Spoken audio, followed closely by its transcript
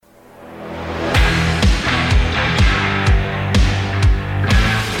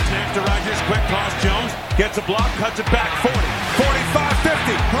cuts it back 40, 45,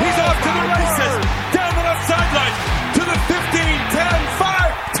 50. He's off to the races. Down the left sideline to the 15, 10,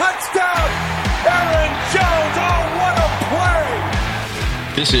 5. Touchdown. Aaron Jones. Oh, what a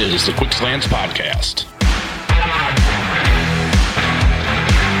play. This is the Quick Slants Podcast.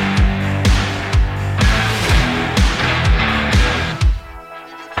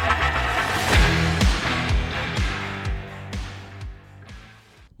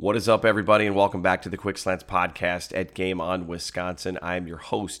 What is up, everybody, and welcome back to the Quick Slants Podcast at Game On Wisconsin. I am your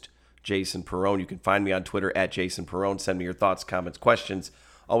host, Jason Perrone. You can find me on Twitter at Jason Perrone. Send me your thoughts, comments, questions.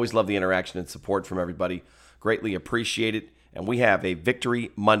 Always love the interaction and support from everybody. Greatly appreciate it. And we have a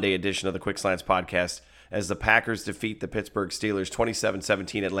Victory Monday edition of the Quick Slants Podcast as the Packers defeat the Pittsburgh Steelers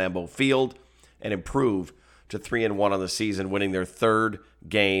 27-17 at Lambeau Field and improve to 3-1 on the season, winning their third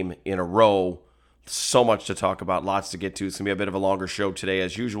game in a row. So much to talk about, lots to get to. It's going to be a bit of a longer show today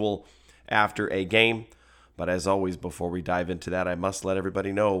as usual after a game. But as always, before we dive into that, I must let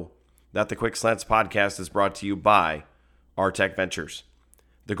everybody know that the Quick Slants Podcast is brought to you by Artec Ventures.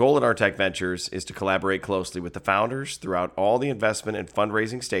 The goal at Artec Ventures is to collaborate closely with the founders throughout all the investment and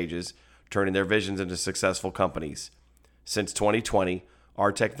fundraising stages, turning their visions into successful companies. Since 2020,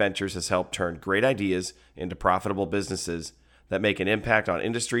 Artec Ventures has helped turn great ideas into profitable businesses that make an impact on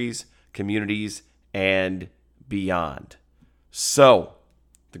industries, communities, and beyond. So,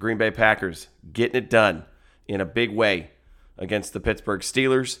 the Green Bay Packers getting it done in a big way against the Pittsburgh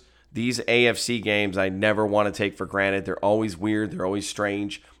Steelers. These AFC games I never want to take for granted. They're always weird. They're always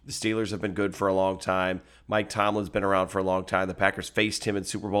strange. The Steelers have been good for a long time. Mike Tomlin's been around for a long time. The Packers faced him in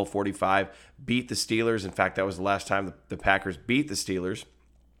Super Bowl 45, beat the Steelers. In fact, that was the last time the Packers beat the Steelers,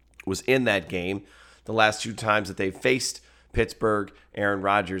 was in that game. The last two times that they faced Pittsburgh, Aaron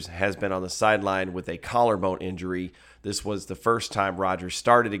Rodgers has been on the sideline with a collarbone injury. This was the first time Rodgers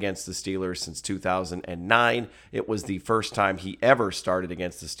started against the Steelers since 2009. It was the first time he ever started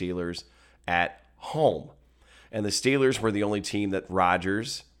against the Steelers at home. And the Steelers were the only team that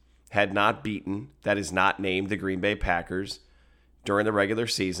Rodgers had not beaten that is not named the Green Bay Packers during the regular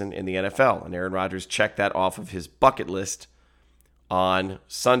season in the NFL. And Aaron Rodgers checked that off of his bucket list on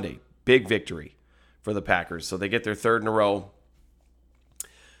Sunday. Big victory for the Packers. So they get their third in a row.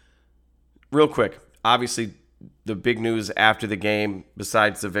 Real quick, obviously the big news after the game,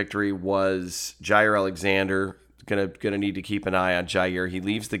 besides the victory, was Jair Alexander. Gonna need to keep an eye on Jair. He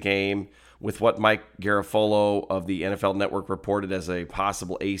leaves the game with what Mike Garafolo of the NFL Network reported as a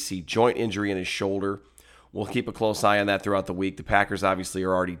possible AC joint injury in his shoulder. We'll keep a close eye on that throughout the week. The Packers obviously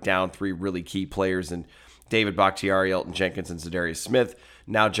are already down three really key players in David Bakhtiari, Elton Jenkins, and Zadarius Smith.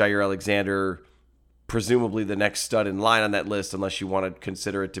 Now Jair Alexander, presumably the next stud in line on that list, unless you want to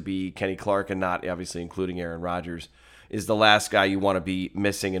consider it to be Kenny Clark and not obviously including Aaron Rodgers, is the last guy you want to be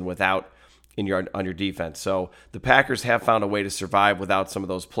missing and without on your defense. So the Packers have found a way to survive without some of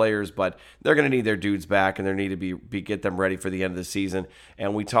those players, but they're going to need their dudes back, and they need to get them ready for the end of the season.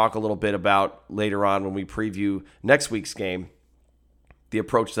 And we talk a little bit about later on when we preview next week's game, the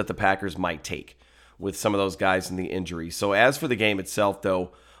approach that the Packers might take with some of those guys in the injury. So as for the game itself,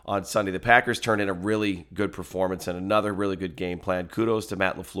 though, on Sunday, the Packers turned in a really good performance and another really good game plan. Kudos to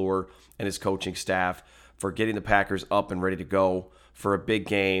Matt LaFleur and his coaching staff for getting the Packers up and ready to go for a big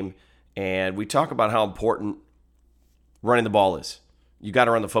game. And we talk about how important running the ball is. You got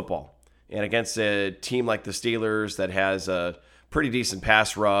to run the football. And against a team like the Steelers that has a pretty decent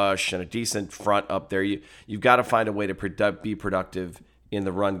pass rush and a decent front up there, you've got to find a way to be productive in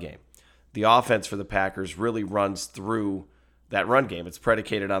the run game. The offense for the Packers really runs through that run game. It's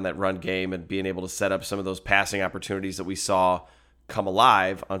predicated on that run game and being able to set up some of those passing opportunities that we saw come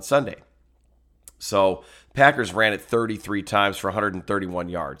alive on Sunday. So Packers ran it 33 times for 131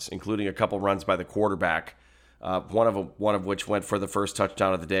 yards, including a couple runs by the quarterback, one of which went for the first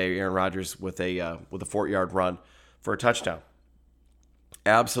touchdown of the day. Aaron Rodgers with a 4-yard run for a touchdown.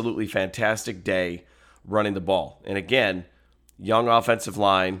 Absolutely fantastic day running the ball. And again, young offensive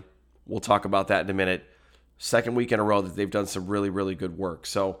line. We'll talk about that in a minute. Second week in a row that they've done some really, really good work.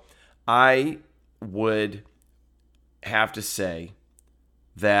 So I would have to say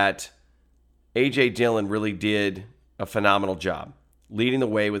that A.J. Dillon really did a phenomenal job, leading the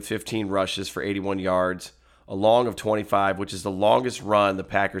way with 15 rushes for 81 yards, a long of 25, which is the longest run the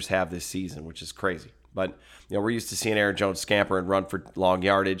Packers have this season, which is crazy. But we're used to seeing Aaron Jones scamper and run for long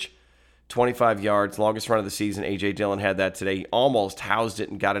yardage. 25 yards, longest run of the season. A.J. Dillon had that today. He almost housed it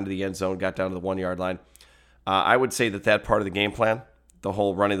and got into the end zone, got down to the 1-yard line. I would say that part of the game plan, the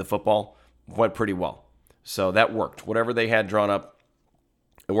whole running the football, went pretty well. So that worked. Whatever they had drawn up,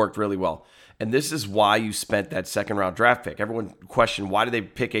 it worked really well. And this is why you spent that second-round draft pick. Everyone questioned, why did they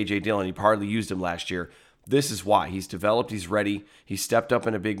pick A.J. Dillon? You hardly used him last year. This is why. He's developed, he's ready, he stepped up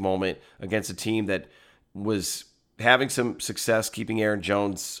in a big moment against a team that was having some success keeping Aaron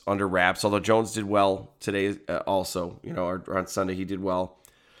Jones under wraps, although Jones did well today also, or on Sunday he did well.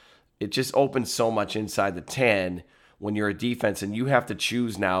 It just opens so much inside the 10 when you're a defense and you have to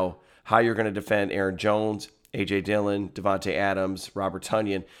choose now how you're going to defend Aaron Jones, A.J. Dillon, Devontae Adams, Robert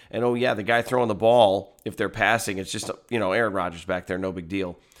Tonyan. And, the guy throwing the ball, if they're passing, it's just, Aaron Rodgers back there, no big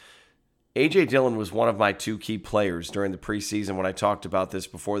deal. A.J. Dillon was one of my 2 key players during the preseason. When I talked about this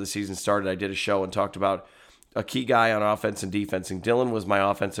before the season started, I did a show and talked about a key guy on offense and defense, and Dillon was my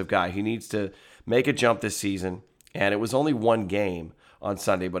offensive guy. He needs to make a jump this season, and it was only 1 game on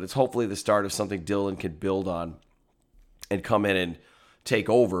Sunday, but it's hopefully the start of something Dillon can build on and come in and take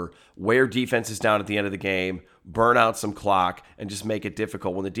over, wear defenses down at the end of the game, burn out some clock, and just make it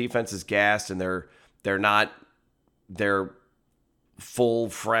difficult. When the defense is gassed and they're not their full,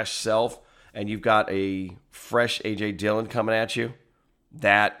 fresh self, and you've got a fresh A.J. Dillon coming at you,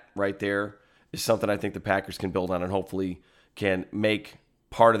 that right there is something I think the Packers can build on and hopefully can make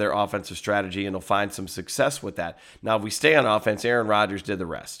part of their offensive strategy, and they'll find some success with that. Now, if we stay on offense, Aaron Rodgers did the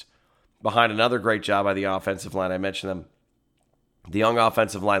rest. Behind another great job by the offensive line, I mentioned them. The young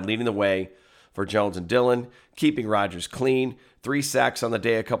offensive line leading the way for Jones and Dillon, keeping Rodgers clean. 3 sacks on the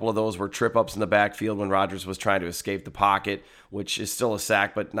day. A couple of those were trip-ups in the backfield when Rodgers was trying to escape the pocket, which is still a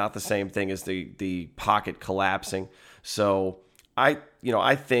sack, but not the same thing as the pocket collapsing. So I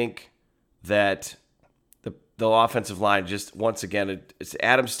think that the offensive line just, once again, it's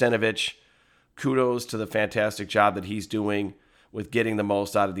Adam Stenavich. Kudos to the fantastic job that he's doing with getting the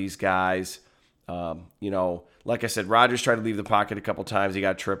most out of these guys. Like I said, Rodgers tried to leave the pocket a couple times. He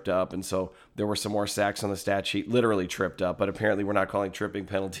got tripped up, and so there were some more sacks on the stat sheet, literally tripped up. But apparently we're not calling tripping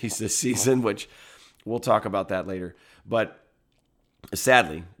penalties this season, which we'll talk about that later. But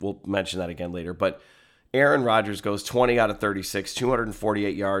sadly, we'll mention that again later. But Aaron Rodgers goes 20 out of 36,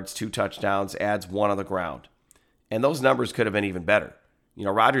 248 yards, 2 touchdowns, adds 1 on the ground. And those numbers could have been even better.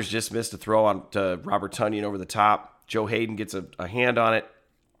 Rodgers just missed a throw on to Robert Tonyan over the top. Joe Hayden gets a hand on it.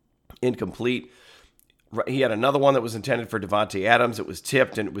 Incomplete. He had another one that was intended for Devontae Adams. It was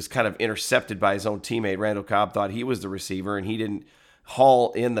tipped, and it was kind of intercepted by his own teammate. Randall Cobb thought he was the receiver, and he didn't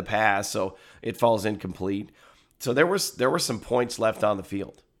haul in the pass, so it falls incomplete. So there were some points left on the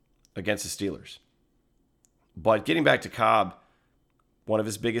field against the Steelers. But getting back to Cobb, one of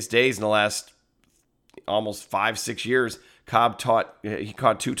his biggest days in the last almost 5-6 years, Cobb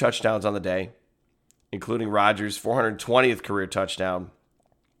caught 2 touchdowns on the day, including Rodgers' 420th career touchdown,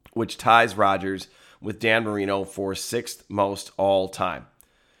 which ties Rodgers with Dan Marino for 6th most all time.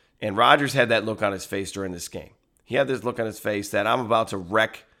 And Rodgers had that look on his face during this game. He had this look on his face that I'm about to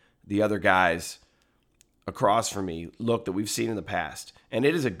wreck the other guys across from me look that we've seen in the past. And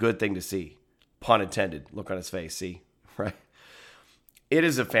it is a good thing to see. Pun intended, look on his face, see? Right? It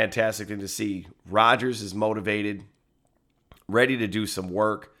is a fantastic thing to see. Rodgers is motivated, ready to do some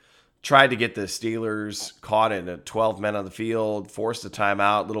work. Tried to get the Steelers caught in 12 men on the field, forced a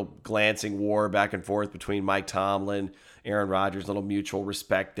timeout, little glancing war back and forth between Mike Tomlin, Aaron Rodgers, little mutual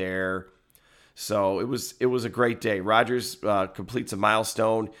respect there. So it was a great day. Rodgers completes a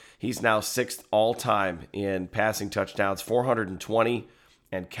milestone. He's now 6th all-time in passing touchdowns, 420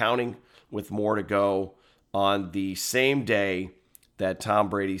 and counting, with more to go on the same day that Tom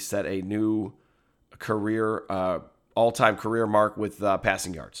Brady set a new career all-time career mark with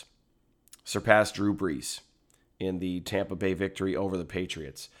passing yards. Surpassed Drew Brees in the Tampa Bay victory over the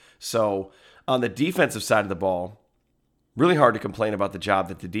Patriots. So on the defensive side of the ball, really hard to complain about the job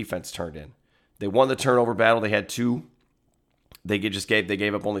that the defense turned in. They won the turnover battle. They had 2. They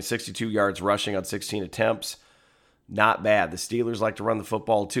gave up only 62 yards rushing on 16 attempts. Not bad. The Steelers like to run the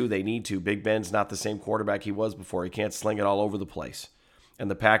football too. They need to. Big Ben's not the same quarterback he was before. He can't sling it all over the place. And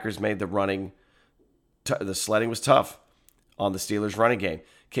the Packers made the running, the sledding was tough on the Steelers running game.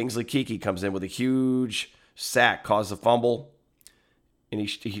 Kingsley Keke comes in with a huge sack, caused a fumble. And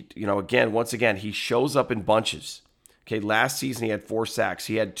he once again, he shows up in bunches. Okay, last season he had 4 sacks.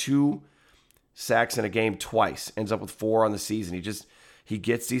 He had 2 sacks in a game twice. Ends up with 4 on the season. He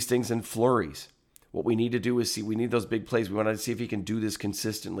gets these things in flurries. What we need to do is we need those big plays. We want to see if he can do this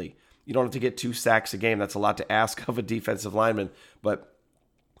consistently. You don't have to get 2 sacks a game. That's a lot to ask of a defensive lineman, but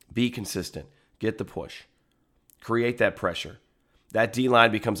be consistent. Get the push. Create that pressure. That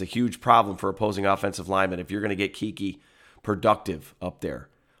D-line becomes a huge problem for opposing offensive linemen if you're going to get Keke productive up there,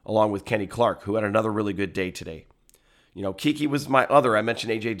 along with Kenny Clark, who had another really good day today. Keke was I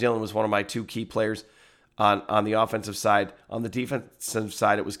mentioned A.J. Dillon was one of my 2 key players on the offensive side. On the defensive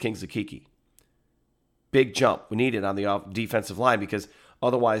side, it was Kingsley Keke. Big jump we needed on the defensive line because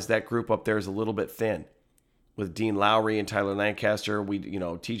otherwise that group up there is a little bit thin. with Dean Lowry and Tyler Lancaster.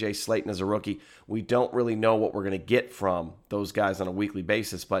 TJ Slayton as a rookie. We don't really know what we're going to get from those guys on a weekly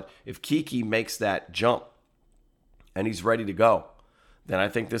basis. But if Kiki makes that jump and he's ready to go, then I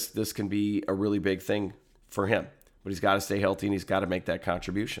think this can be a really big thing for him. But he's got to stay healthy and he's got to make that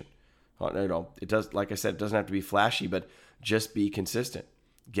contribution. It does, like I said, it doesn't have to be flashy, but just be consistent.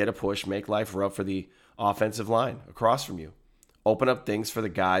 Get a push, make life rough for the offensive line across from you. Open up things for the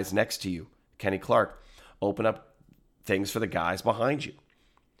guys next to you. Kenny Clark. Open up things for the guys behind you.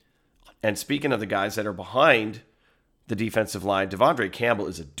 And speaking of the guys that are behind the defensive line, Devondre Campbell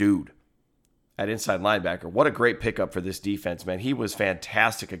is a dude at inside linebacker. What a great pickup for this defense, man. He was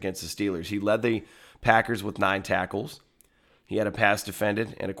fantastic against the Steelers. He led the Packers with 9 tackles. He had a pass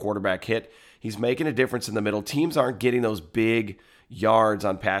defended and a quarterback hit. He's making a difference in the middle. Teams aren't getting those big yards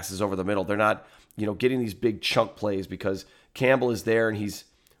on passes over the middle. They're not, getting these big chunk plays because Campbell is there and he's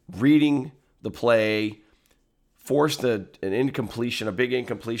reading the play, forced an incompletion, a big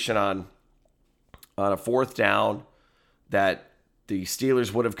incompletion on a 4th down that the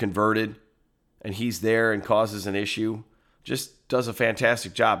Steelers would have converted, and he's there and causes an issue. Just does a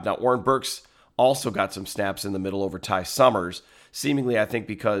fantastic job. Now, Warren Burks also got some snaps in the middle over Ty Summers, seemingly, I think,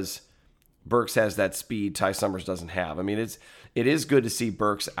 because Burks has that speed Ty Summers doesn't have. I mean, it is good to see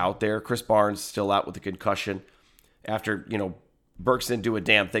Burks out there. Chris Barnes still out with a concussion after, Burks didn't do a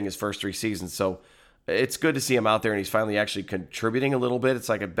damn thing his first 3 seasons. So it's good to see him out there and he's finally actually contributing a little bit. It's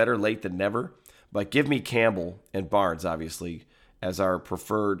like a better late than never. But give me Campbell and Barnes, obviously, as our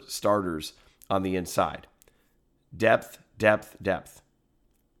preferred starters on the inside. Depth, depth, depth.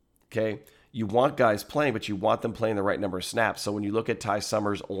 Okay? You want guys playing, but you want them playing the right number of snaps. So when you look at Ty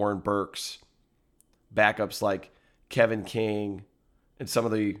Summers, Warren Burks, backups like Kevin King, and some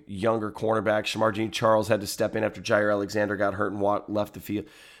of the younger cornerbacks, Shamar Jean-Charles had to step in after Jair Alexander got hurt and left the field.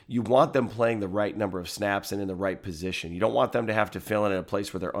 You want them playing the right number of snaps and in the right position. You don't want them to have to fill in a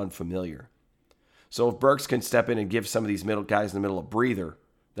place where they're unfamiliar. So if Burks can step in and give some of these middle guys in the middle a breather,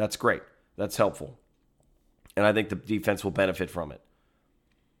 that's great. That's helpful. And I think the defense will benefit from it.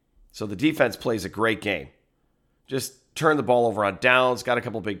 So the defense plays a great game. Just turn the ball over on downs, got a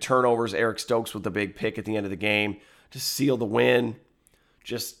couple big turnovers. Eric Stokes with the big pick at the end of the game to seal the win.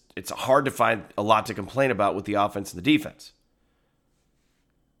 It's hard to find a lot to complain about with the offense and the defense.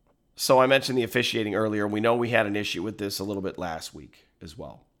 So I mentioned the officiating earlier. We know we had an issue with this a little bit last week as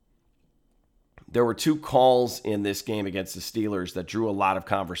well. There were 2 calls in this game against the Steelers that drew a lot of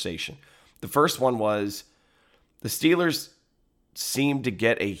conversation. The first one was the Steelers seemed to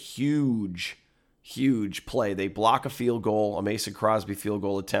get a huge play. They block a field goal, a Mason Crosby field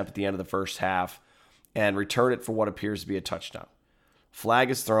goal attempt at the end of the first half, and return it for what appears to be a touchdown. Flag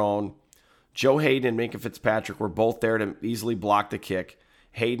is thrown. Joe Hayden and Minkah Fitzpatrick were both there to easily block the kick.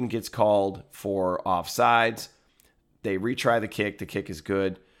 Hayden gets called for offsides. They retry the kick. The kick is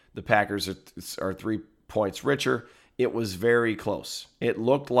good. The Packers are 3 points richer. It was very close. It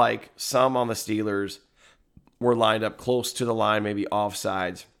looked like some on the Steelers were lined up close to the line, maybe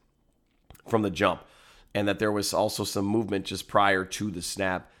offsides from the jump, and that there was also some movement just prior to the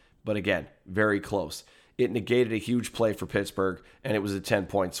snap. But again, very close. It negated a huge play for Pittsburgh, and it was a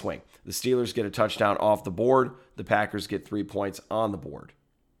 10-point swing. The Steelers get a touchdown off the board. The Packers get 3 points on the board.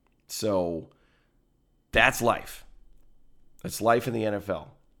 So that's life. That's life in the NFL.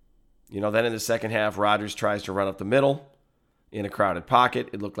 Then in the second half, Rodgers tries to run up the middle in a crowded pocket.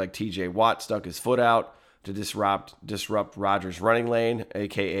 It looked like TJ Watt stuck his foot out to disrupt Rodgers' running lane,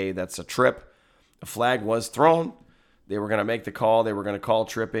 a.k.a. that's a trip. A flag was thrown. They were going to make the call. They were going to call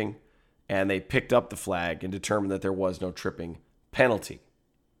tripping, and they picked up the flag and determined that there was no tripping penalty.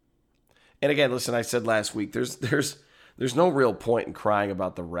 And again, listen, I said last week, there's no real point in crying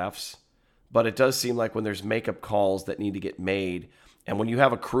about the refs, but it does seem like when there's makeup calls that need to get made, and when you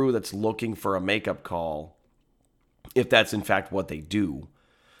have a crew that's looking for a makeup call, if that's in fact what they do,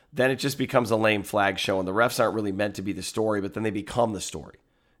 then it just becomes a lame flag show, and the refs aren't really meant to be the story, but then they become the story.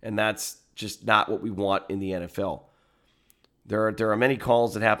 And that's just not what we want in the NFL. There are many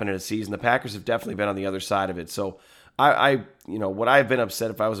calls that happen in a season. The Packers have definitely been on the other side of it. So would I have been upset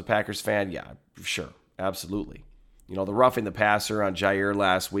if I was a Packers fan? Yeah, sure. Absolutely. The roughing the passer on Jair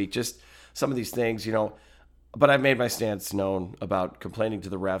last week, just some of these things, but I've made my stance known about complaining to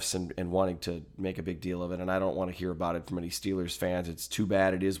the refs and wanting to make a big deal of it. And I don't want to hear about it from any Steelers fans. It's too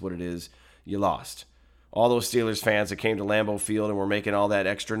bad. It is what it is. You lost. All those Steelers fans that came to Lambeau Field and were making all that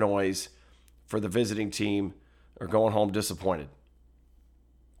extra noise for the visiting team are going home disappointed.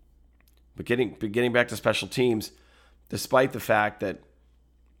 But getting back to special teams, despite the fact that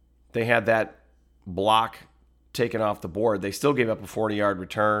they had that block taken off the board, they still gave up a 40-yard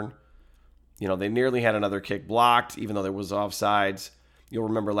return. They nearly had another kick blocked, even though there was offsides. You'll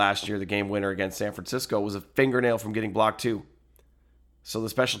remember last year, the game winner against San Francisco was a fingernail from getting blocked too. So the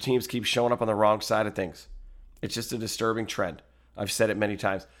special teams keep showing up on the wrong side of things. It's just a disturbing trend. I've said it many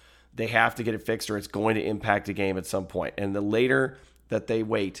times. They have to get it fixed or it's going to impact the game at some point. And the later that they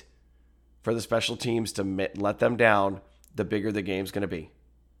wait for the special teams to let them down, the bigger the game's going to be,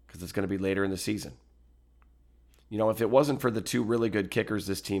 because it's going to be later in the season. If it wasn't for the two really good kickers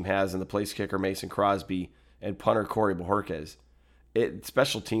this team has, and the place kicker Mason Crosby and punter Corey Bojorquez,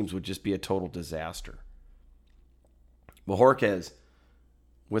 special teams would just be a total disaster. Bojorquez,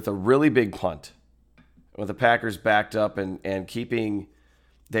 with a really big punt, with the Packers backed up and keeping,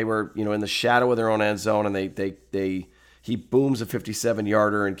 they were in the shadow of their own end zone, and he booms a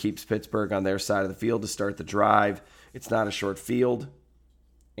 57-yarder and keeps Pittsburgh on their side of the field to start the drive. It's not a short field,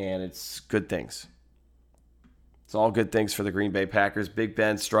 and it's good things. It's all good things for the Green Bay Packers. Big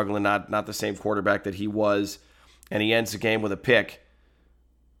Ben struggling, not the same quarterback that he was, and he ends the game with a pick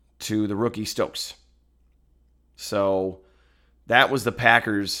to the rookie Stokes. So that was the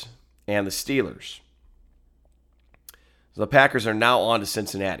Packers and the Steelers. So the Packers are now on to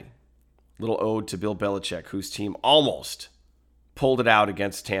Cincinnati. Little ode to Bill Belichick, whose team almost pulled it out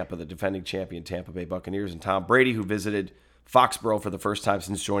against Tampa, the defending champion Tampa Bay Buccaneers, and Tom Brady, who visited Foxborough for the first time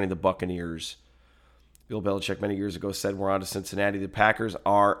since joining the Buccaneers. Bill Belichick many years ago said, we're on to Cincinnati. The Packers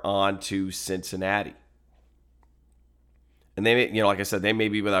are on to Cincinnati. And they, like I said, they may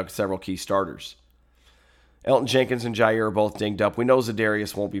be without several key starters. Elton Jenkins and Jair are both dinged up. We know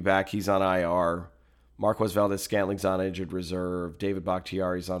Zadarius won't be back. He's on IR. Marquez Valdez-Scantling's on injured reserve. David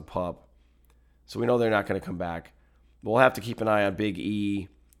Bakhtiari's on PUP. So we know they're not going to come back. But we'll have to keep an eye on Big E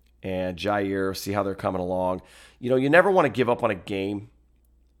and Jair, see how they're coming along. You never want to give up on a game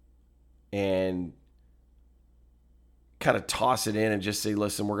and kind of toss it in and just say,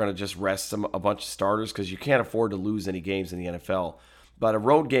 listen, we're going to just rest a bunch of starters, because you can't afford to lose any games in the NFL. But a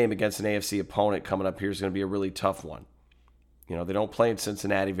road game against an AFC opponent coming up here is going to be a really tough one. They don't play in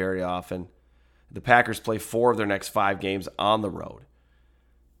Cincinnati very often. The Packers play 4 of their next 5 games on the road.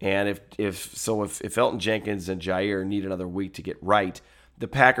 And if Elton Jenkins and Jair need another week to get right, the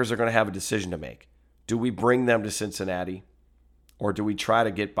Packers are going to have a decision to make. Do we bring them to Cincinnati, or do we try to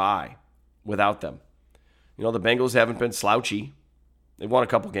get by without them? The Bengals haven't been slouchy. They've won a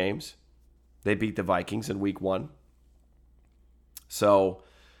couple games. They beat the Vikings in week 1. So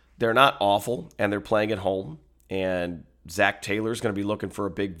they're not awful, and they're playing at home. And Zach Taylor's going to be looking for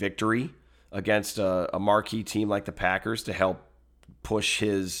a big victory against a marquee team like the Packers to help push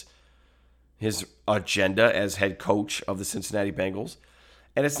his agenda as head coach of the Cincinnati Bengals.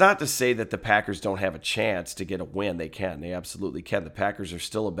 And it's not to say that the Packers don't have a chance to get a win. They can. They absolutely can. The Packers are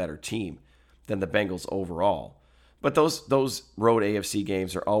still a better team than the Bengals overall. But those road AFC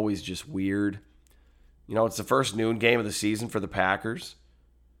games are always just weird. It's the first noon game of the season for the Packers.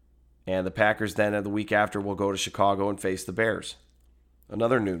 And the Packers then the week after will go to Chicago and face the Bears.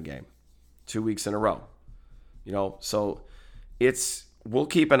 Another noon game. 2 weeks in a row. So we'll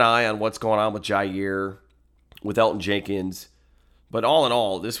keep an eye on what's going on with Jair, with Elton Jenkins. But all in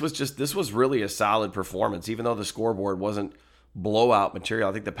all, this was really a solid performance. Even though the scoreboard wasn't blowout material,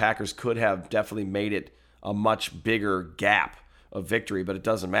 I think the Packers could have definitely made it a much bigger gap of victory, but it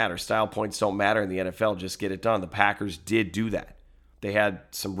doesn't matter. Style points don't matter in the NFL. Just get it done. The Packers did do that. They had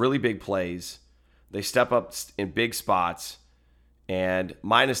some really big plays. They step up in big spots, and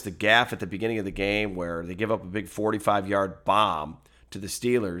minus the gaffe at the beginning of the game where they give up a big 45-yard bomb to the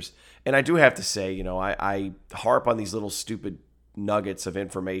Steelers. And I do have to say, I harp on these little stupid nuggets of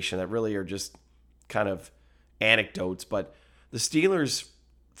information that really are just kind of anecdotes, but the Steelers,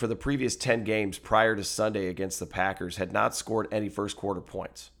 for the previous 10 games prior to Sunday against the Packers, had not scored any first quarter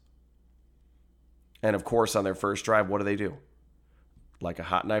points. And of course, on their first drive, what do? Like a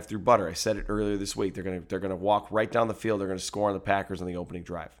hot knife through butter. I said it earlier this week. They're gonna walk right down the field. They're gonna score on the Packers on the opening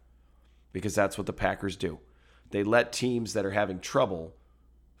drive, because that's what the Packers do. They let teams that are having trouble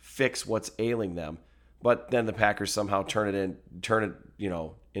fix what's ailing them, but then the Packers somehow turn it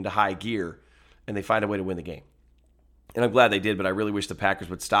into high gear, and they find a way to win the game. And I'm glad they did, but I really wish the Packers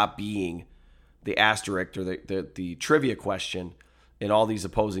would stop being the asterisk or the trivia question in all these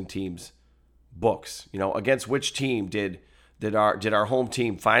opposing teams' books. Against which team did our home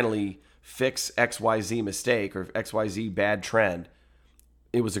team finally fix XYZ mistake or XYZ bad trend?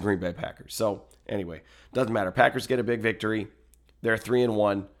 It was the Green Bay Packers. So anyway, doesn't matter. Packers get a big victory. They're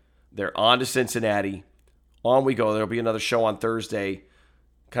 3-1. They're on to Cincinnati. On we go. There'll be another show on Thursday,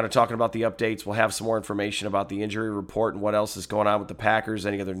 kind of talking about the updates. We'll have some more information about the injury report and what else is going on with the Packers,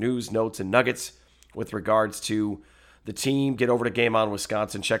 any other news, notes, and nuggets with regards to the team, get over to Game On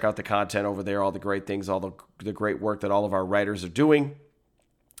Wisconsin. Check out the content over there, all the great things, all the great work that all of our writers are doing.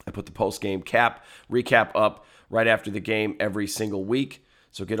 I put the post-game recap up right after the game every single week.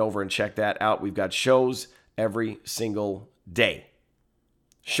 So get over and check that out. We've got shows every single day.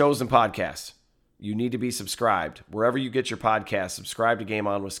 Shows and podcasts. You need to be subscribed. Wherever you get your podcast, subscribe to Game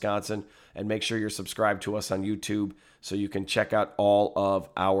On Wisconsin and make sure you're subscribed to us on YouTube so you can check out all of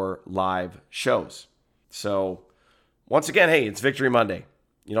our live shows. So once again, hey, it's Victory Monday.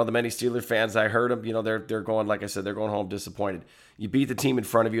 You know, the many Steeler fans, I heard them, you know, they're going, like I said, they're going home disappointed. You beat the team in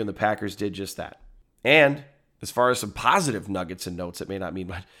front of you, and the Packers did just that. And as far as some positive nuggets and notes, it may not mean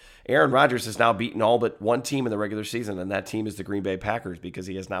much. Aaron Rodgers has now beaten all but one team in the regular season, and that team is the Green Bay Packers because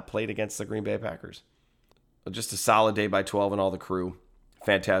he has not played against the Green Bay Packers. Just a solid day by 12 and all the crew.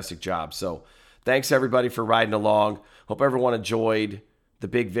 Fantastic job. So thanks, everybody, for riding along. Hope everyone enjoyed the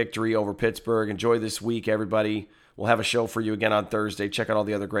big victory over Pittsburgh. Enjoy this week, everybody. We'll have a show for you again on Thursday. Check out all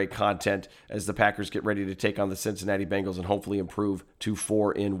the other great content as the Packers get ready to take on the Cincinnati Bengals and hopefully improve to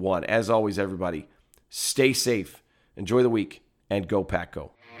 4-1. As always, everybody, stay safe, enjoy the week, and go Pack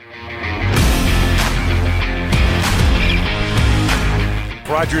Go.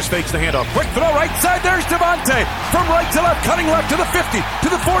 Rodgers fakes the handoff. Quick throw right side. There's Devontae. From right to left, cutting left to the 50, to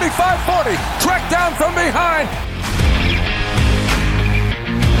the 45-40. Tracked down from behind.